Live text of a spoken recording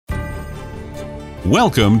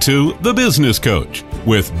Welcome to The Business Coach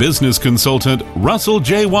with business consultant Russell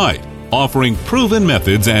J. White, offering proven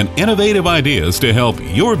methods and innovative ideas to help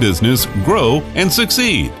your business grow and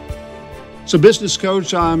succeed. So, business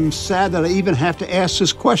coach, I'm sad that I even have to ask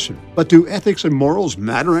this question, but do ethics and morals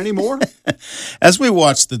matter anymore? As we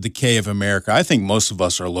watch the decay of America, I think most of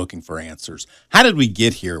us are looking for answers. How did we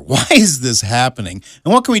get here? Why is this happening?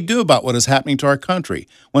 And what can we do about what is happening to our country?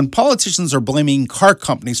 When politicians are blaming car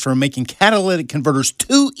companies for making catalytic converters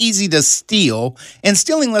too easy to steal, and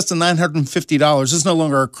stealing less than $950 is no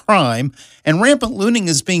longer a crime, and rampant looting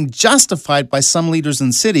is being justified by some leaders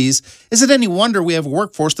in cities, is it any wonder we have a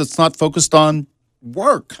workforce that's not focused on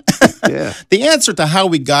work? Yeah. The answer to how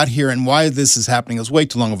we got here and why this is happening is way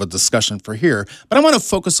too long of a discussion for here, but I want to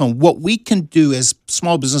focus on what we can do as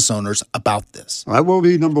small business owners about this. That will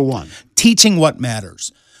be number one. Teaching what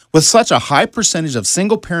matters. With such a high percentage of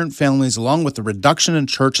single-parent families, along with the reduction in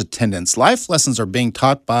church attendance, life lessons are being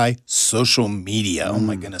taught by social media. Oh,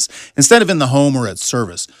 my goodness. Instead of in the home or at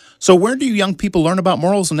service. So where do young people learn about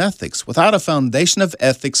morals and ethics? Without a foundation of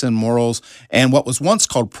ethics and morals and what was once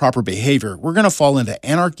called proper behavior, we're going to fall into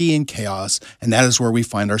anarchy and chaos, and that is where we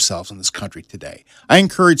find ourselves in this country today. I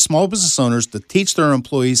encourage small business owners to teach their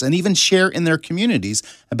employees and even share in their communities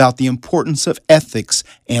about the importance of ethics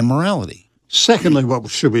and morality. Secondly, what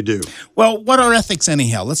should we do? Well, what are ethics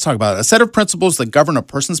anyhow? Let's talk about it. A set of principles that govern a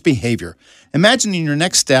person's behavior. Imagine in your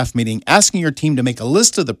next staff meeting asking your team to make a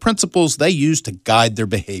list of the principles they use to guide their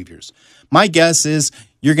behaviors. My guess is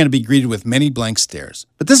you're going to be greeted with many blank stares.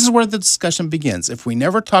 But this is where the discussion begins. If we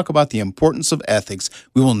never talk about the importance of ethics,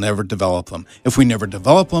 we will never develop them. If we never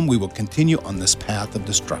develop them, we will continue on this path of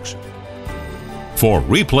destruction. For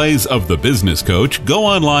replays of The Business Coach, go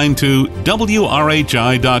online to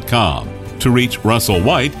WRHI.com. To reach Russell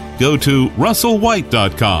White, go to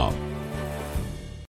russellwhite.com.